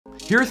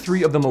Here are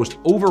 3 of the most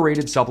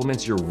overrated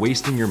supplements you're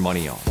wasting your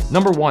money on.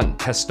 Number 1,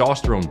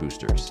 testosterone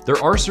boosters. There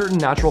are certain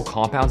natural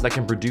compounds that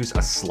can produce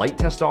a slight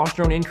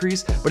testosterone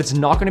increase, but it's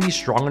not going to be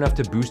strong enough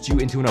to boost you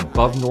into an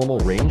above normal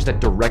range that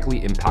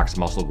directly impacts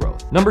muscle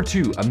growth. Number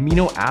 2,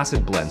 amino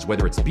acid blends,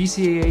 whether it's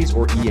BCAAs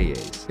or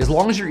EAAs. As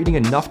long as you're eating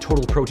enough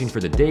total protein for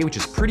the day, which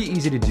is pretty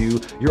easy to do,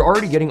 you're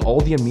already getting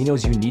all the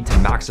aminos you need to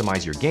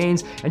maximize your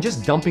gains, and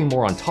just dumping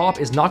more on top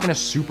is not going to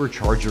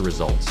supercharge your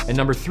results. And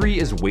number 3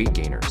 is weight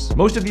gainers.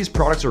 Most of these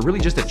products are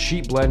really just a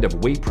cheap blend of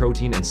whey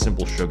protein and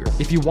simple sugar.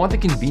 If you want the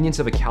convenience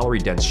of a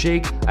calorie-dense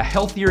shake, a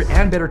healthier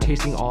and better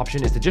tasting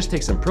option is to just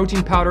take some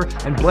protein powder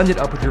and blend it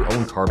up with your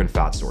own carb and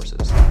fat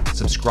sources.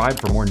 Subscribe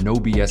for more no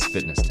BS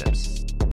fitness tips.